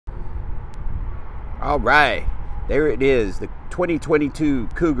All right, there it is, the 2022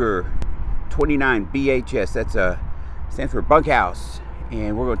 Cougar 29 BHS. That's stands for Bunkhouse,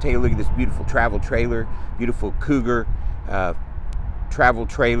 and we're going to take a look at this beautiful travel trailer, beautiful Cougar travel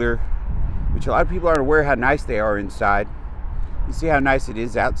trailer, which a lot of people aren't aware how nice they are inside. You see how nice it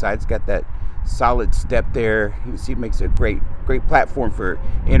is outside. It's got that solid step there. You can see it makes a great platform for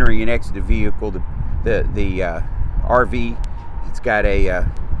entering and exit the vehicle. The RV, it's got a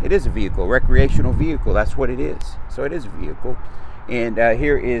it is a vehicle, recreational vehicle. That's what it is. So it is a vehicle. And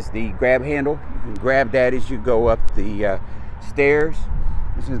here is the grab handle. You can grab that as you go up the stairs.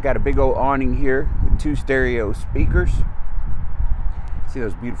 This one's got a big old awning here with 2 stereo speakers. See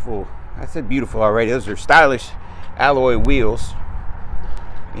those beautiful, I said beautiful already, those are stylish alloy wheels.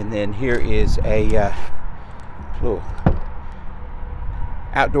 And then here is a little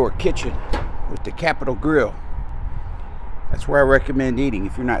outdoor kitchen with the Capitol Grill. That's where I recommend eating.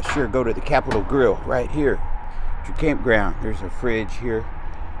 If you're not sure, go to the Capitol Grill right here at your campground. There's a fridge here.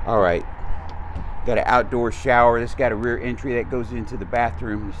 All right, got an outdoor shower. This got a rear entry that goes into the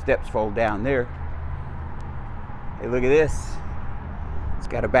bathroom. The steps fold down there. Hey, look at this. It's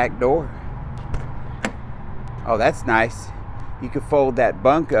got a back door. Oh, that's nice. You could fold that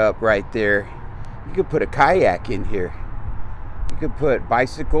bunk up right there. You could put a kayak in here. You could put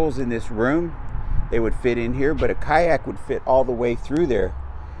bicycles in this room. They would fit in here, but a kayak would fit all the way through there.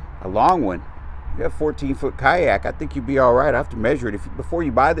 A long one. You have a 14-foot kayak. I think you'd be all right. I have to measure it. Before you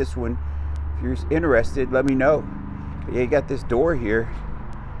buy this one, if you're interested, let me know. But yeah, you got this door here.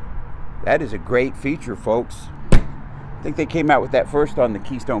 That is a great feature, folks. I think they came out with that first on the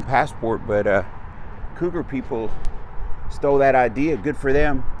Keystone Passport, but Cougar people stole that idea. Good for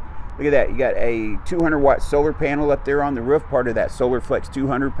them. Look at that. You got a 200-watt solar panel up there on the roof. Part of that Solar Flex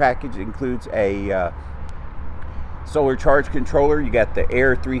 200 package includes a solar charge controller. You got the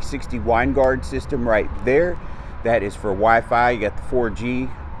Air 360 Wine Guard system right there. That is for Wi-Fi. You got the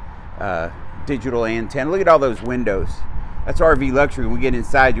 4G digital antenna. Look at all those windows. That's RV luxury. When we get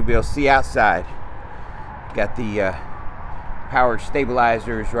inside, you'll be able to see outside. You got the power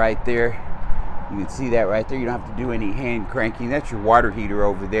stabilizers right there. You can see that right there. You don't have to do any hand cranking. That's your water heater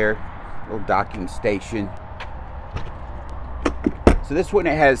over there. Little docking station. So this one,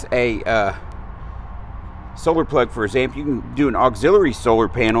 it has a solar plug for a ZAMP. You can do an auxiliary solar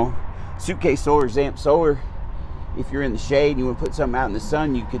panel. Suitcase solar, ZAMP solar. If you're in the shade and you want to put something out in the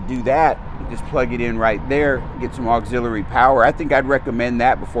sun, you could do that. You just plug it in right there. Get some auxiliary power. I think I'd recommend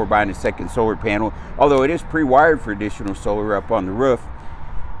that before buying a second solar panel. Although it is pre-wired for additional solar up on the roof.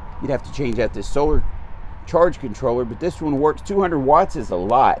 You'd have to change out this solar charge controller, but this one works. 200 watts is a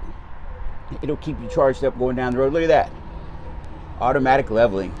lot. It'll keep you charged up going down the road. Look at that. Automatic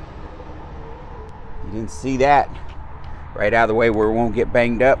leveling. You didn't see that. Right out of the way where it won't get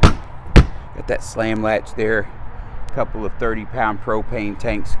banged up. Got that slam latch there. A couple of 30-pound propane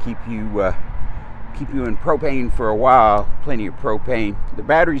tanks. Keep you in propane for a while. Plenty of propane. The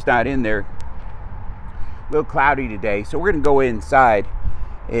battery's not in there. A little cloudy today, so we're going to go inside.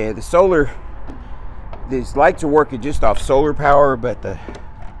 The solar, these lights are working just off solar power, but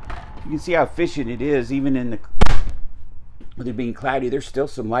you can see how efficient it is. Even in with it being cloudy, there's still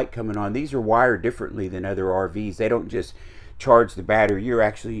some light coming on. These are wired differently than other RVs. They don't just charge the battery. You're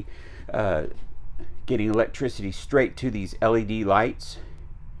actually getting electricity straight to these LED lights.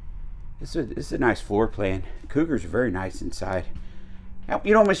 This is a nice floor plan. Cougars are very nice inside. Now,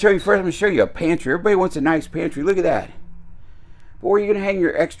 you know what I'm going to show you first? I'm going to show you a pantry. Everybody wants a nice pantry. Look at that. But where are you going to hang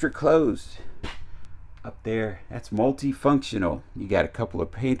your extra clothes? Up there. That's multifunctional. You got a couple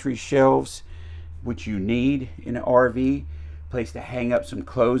of pantry shelves, which you need in an RV. Place to hang up some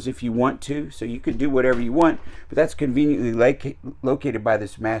clothes if you want to. So you can do whatever you want. But that's conveniently located by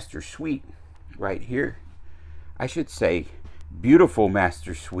this master suite right here. I should say beautiful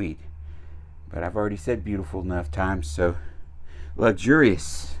master suite. But I've already said beautiful enough times. So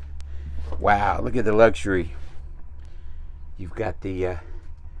luxurious. Wow, look at the luxury. You've got the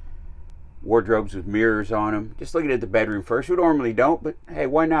wardrobes with mirrors on them. Just looking at the bedroom first. We normally don't, but hey,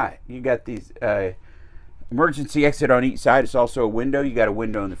 why not? You got these emergency exit on each side. It's also a window. You got a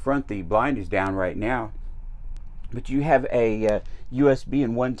window in the front. The blind is down right now. But you have a USB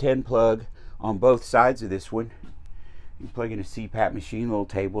and 110 plug on both sides of this one. You can plug in a CPAP machine, little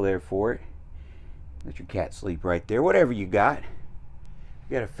table there for it. Let your cat sleep right there. Whatever you got.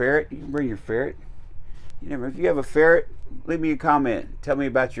 You got a ferret, you can bring your ferret. If you have a ferret, leave me a comment. Tell me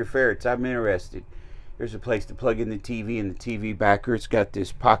about your ferrets. I'm interested. There's a place to plug in the TV and the TV backer. It's got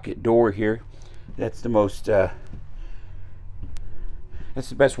this pocket door here. That's the most that's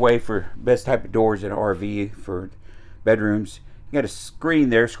the best way for best type of doors in an RV for bedrooms. You got a screen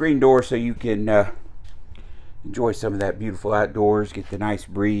there, screen door, so you can enjoy some of that beautiful outdoors, get the nice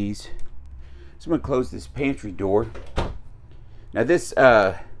breeze. So I'm going to close this pantry door. Now this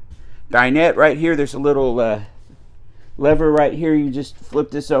dinette right here, there's a little lever right here. You just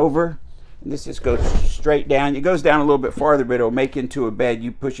flip this over, and this just goes straight down. It goes down a little bit farther, but it'll make into a bed.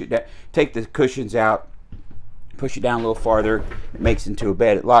 You push it down, take the cushions out, push it down a little farther, it makes into a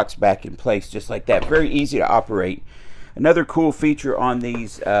bed. It locks back in place just like that. Very easy to operate. Another cool feature on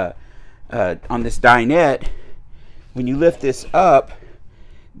these on this dinette, when you lift this up,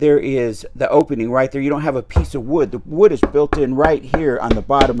 there is the opening right there. You don't have a piece of wood. The wood is built in right here on the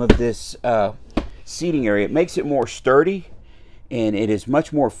bottom of this seating area. It makes it more sturdy, and it is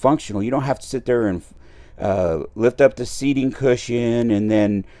much more functional. You don't have to sit there and lift up the seating cushion and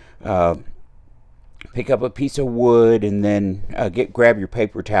then pick up a piece of wood and then grab your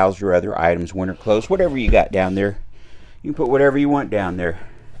paper towels, your other items, winter clothes, whatever you got down there. You can put whatever you want down there.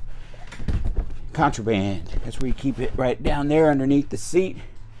 Contraband, that's where you keep it, right down there underneath the seat.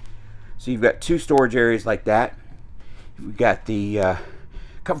 So you've got two storage areas like that. You've got the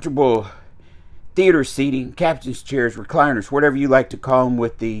comfortable theater seating, captain's chairs, recliners, whatever you like to call them,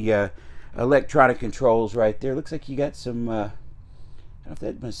 with the electronic controls right there. Looks like you got some, I don't know if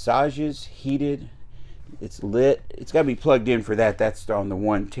that massages, heated, it's lit. It's got to be plugged in for that. That's on the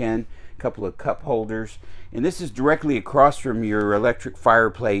 110. A couple of cup holders. And this is directly across from your electric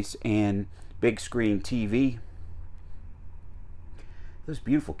fireplace and big screen TV. Those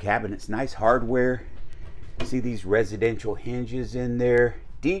beautiful cabinets, nice hardware. See these residential hinges in there.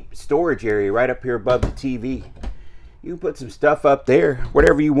 Deep storage area right up here above the TV. You can put some stuff up there,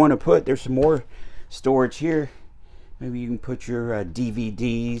 whatever you want to put. There's some more storage here. Maybe you can put your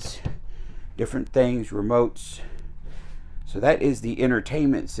DVDs, different things, remotes. So that is the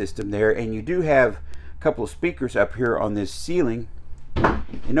entertainment system there. And you do have a couple of speakers up here on this ceiling.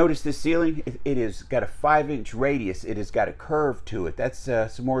 And notice this ceiling, it has got a 5-inch radius. It has got a curve to it. That's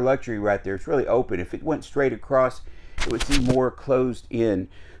some more luxury right there. It's really open. If it went straight across, it would seem more closed in.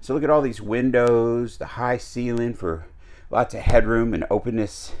 So look at all these windows, the high ceiling for lots of headroom and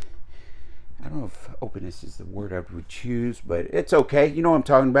openness. I don't know if openness is the word I would choose, but it's okay. You know what I'm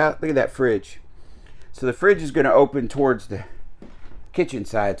talking about. Look at that fridge. So the fridge is going to open towards the kitchen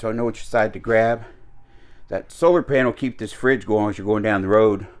side, so I know which side to grab. That solar panel keep this fridge going as you're going down the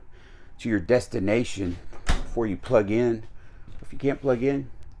road to your destination before you plug in. If you can't plug in,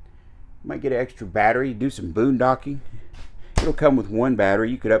 you might get an extra battery, do some boondocking. It'll come with one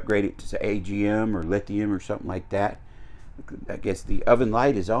battery. You could upgrade it to AGM or lithium or something like that. I guess the oven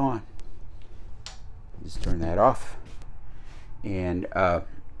light is on. Just turn that off. And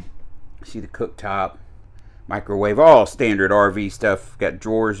see the cooktop, microwave, all standard RV stuff. Got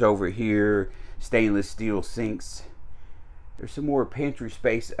drawers over here, stainless steel sinks. There's some more pantry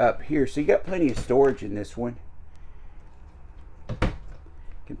space up here. So you got plenty of storage in this one. You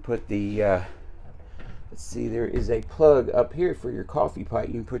can put the, let's see, there is a plug up here for your coffee pot.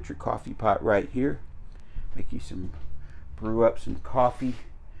 You can put your coffee pot right here. Make you some, brew up some coffee.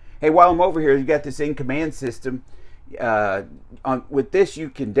 Hey, while I'm over here, you got this in-command system. With this, you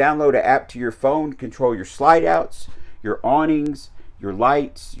can download an app to your phone, control your slide outs, your awnings, your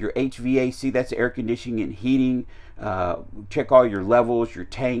lights, your HVAC, that's air conditioning and heating. Check all your levels, your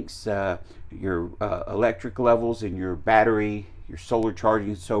tanks, your electric levels, and your battery, your solar charging,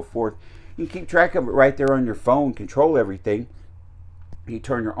 and so forth. You can keep track of it right there on your phone, control everything. You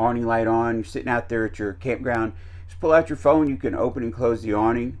turn your awning light on, you're sitting out there at your campground, just pull out your phone, you can open and close the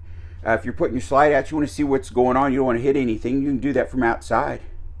awning. If you're putting your slide out, you want to see what's going on, you don't want to hit anything, you can do that from outside.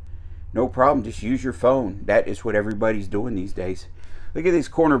 No problem, just use your phone. That is what everybody's doing these days. Look at these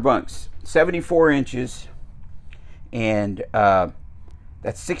corner bunks, 74 inches, and that's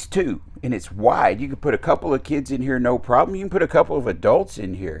 6'2", and it's wide. You can put a couple of kids in here, no problem. You can put a couple of adults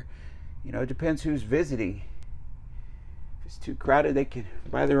in here. You know, it depends who's visiting. If it's too crowded, they can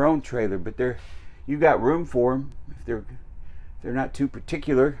buy their own trailer, but you got room for them. If they're not too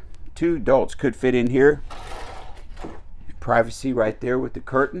particular, 2 adults could fit in here. Privacy right there with the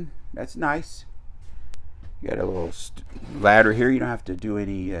curtain. That's nice. You got a little ladder here. You don't have to do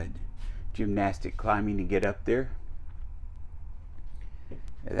any gymnastic climbing to get up there.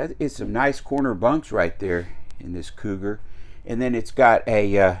 That is some nice corner bunks right there in this Cougar. And then it's got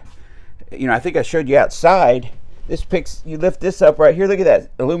a, you know, I think I showed you outside. You lift this up right here. Look at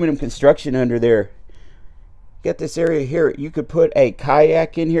that aluminum construction under there. Get this area here. You could put a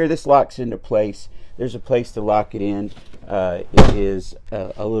kayak in here. This locks into place. There's a place to lock it in. It is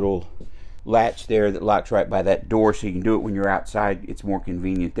a little latch there that locks right by that door, so you can do it when you're outside. It's more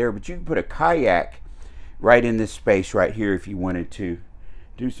convenient there. But you can put a kayak right in this space right here if you wanted to.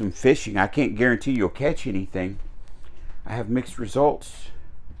 do some fishing. I can't guarantee you'll catch anything. I have mixed results,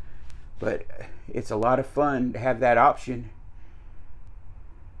 but it's a lot of fun to have that option.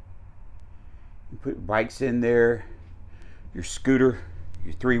 You put bikes in there, your scooter,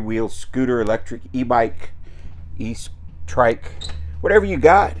 your 3-wheel scooter, electric e-bike, e-trike, whatever you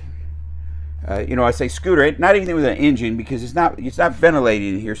got. You know, I say scooter, not anything with an engine, because it's not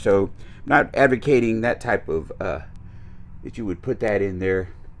ventilated in here, so I'm not advocating that type of that you would put that in there.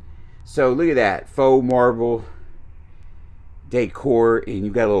 So look at that, faux marble decor, and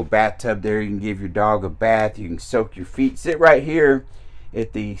you've got a little bathtub there. You can give your dog a bath, you can soak your feet, sit right here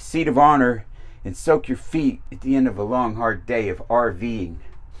at the seat of honor and soak your feet at the end of a long hard day of RVing.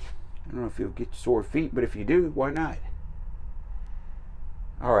 I don't know if you'll get sore feet, but if you do, why not?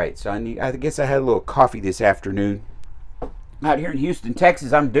 All right, so I guess I had a little coffee this afternoon. Out here in Houston,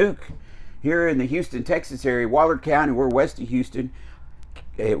 Texas, I'm Duke. Here in the Houston, Texas area, Waller County, we're west of Houston.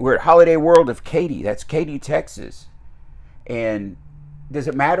 We're at Holiday World of Katy. That's Katy, Texas. And does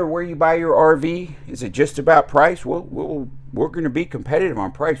it matter where you buy your RV? Is it just about price? Well, we're going to be competitive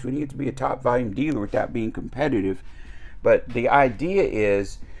on price. We need to be a top volume dealer without being competitive. But the idea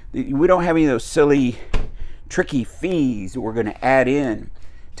is that we don't have any of those silly, tricky fees that we're going to add in.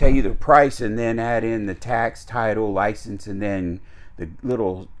 Tell you the price and then add in the tax, title, license, and then the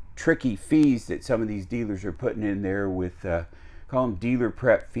little tricky fees that some of these dealers are putting in there with, call them dealer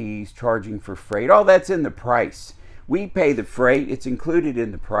prep fees, charging for freight. All that's in the price. We pay the freight. It's included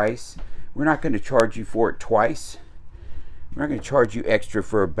in the price. We're not going to charge you for it twice. We're not going to charge you extra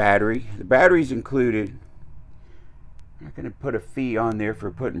for a battery. The battery's included. I'm not going to put a fee on there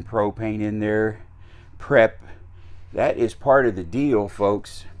for putting propane in there. Prep. That is part of the deal,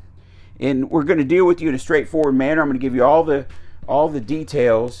 folks. And we're going to deal with you in a straightforward manner. I'm going to give you all the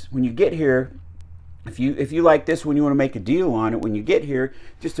details. When you get here, if you like this one, you want to make a deal on it, when you get here,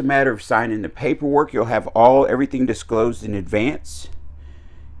 just a matter of signing the paperwork. You'll have everything disclosed in advance.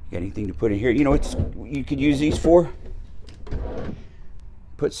 Got anything to put in here? You know what you could use these for?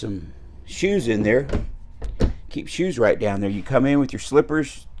 Put some shoes in there. Keep shoes right down there. You come in with your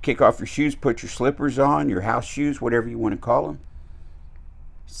slippers, kick off your shoes, put your slippers on, your house shoes, whatever you want to call them.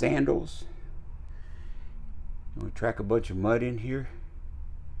 Sandals. You want to track a bunch of mud in here?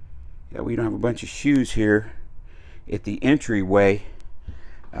 Yeah, we don't have a bunch of shoes here at the entryway.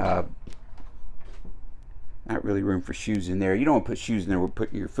 Not really room for shoes in there. You don't want to put shoes in there. We're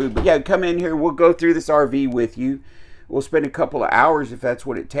putting your food. But yeah, come in here. We'll go through this RV with you. We'll spend a couple of hours, if that's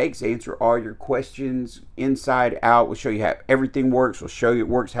what it takes, answer all your questions inside out. We'll show you how everything works. We'll show you it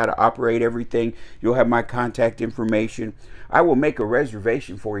works, how to operate everything. You'll have my contact information. I will make a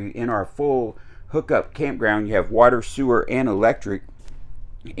reservation for you in our full hookup campground. You have water, sewer, and electric.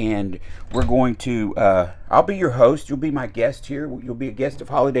 And we're going to, I'll be your host. You'll be my guest here. You'll be a guest of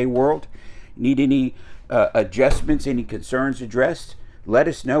Holiday World. Need any adjustments, any concerns addressed? Let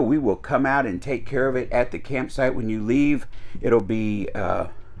us know. We will come out and take care of it at the campsite. When you leave, it'll be a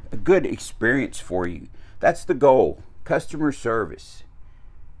good experience for you. That's the goal. Customer service.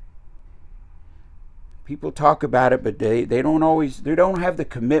 People talk about it, but they don't have the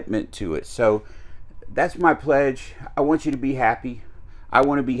commitment to it. So that's my pledge. I want you to be happy. I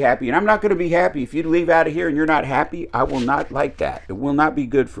want to be happy, and I'm not going to be happy if you leave out of here and you're not happy. I will not like that. It will not be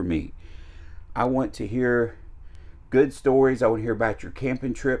good for me. I want to hear good stories. I want to hear about your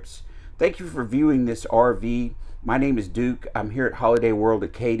camping trips. Thank you for viewing this RV. My name is Duke. I'm here at Holiday World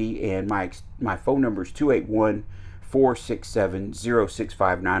of Katy, and my phone number is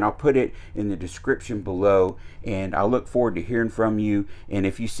 281-467-0659. I'll put it in the description below, and I'll look forward to hearing from you. And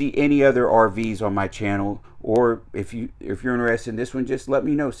if you see any other RVs on my channel, or if you're interested in this one, just let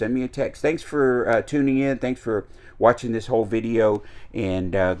me know. Send me a text. Thanks for tuning in. Thanks for watching this whole video,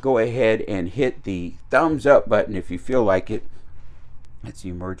 and go ahead and hit the thumbs up button if you feel like it. That's the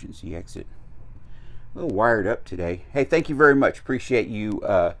emergency exit. A little wired up today. Hey, thank you very much. Appreciate you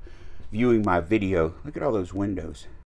viewing my video. Look at all those windows.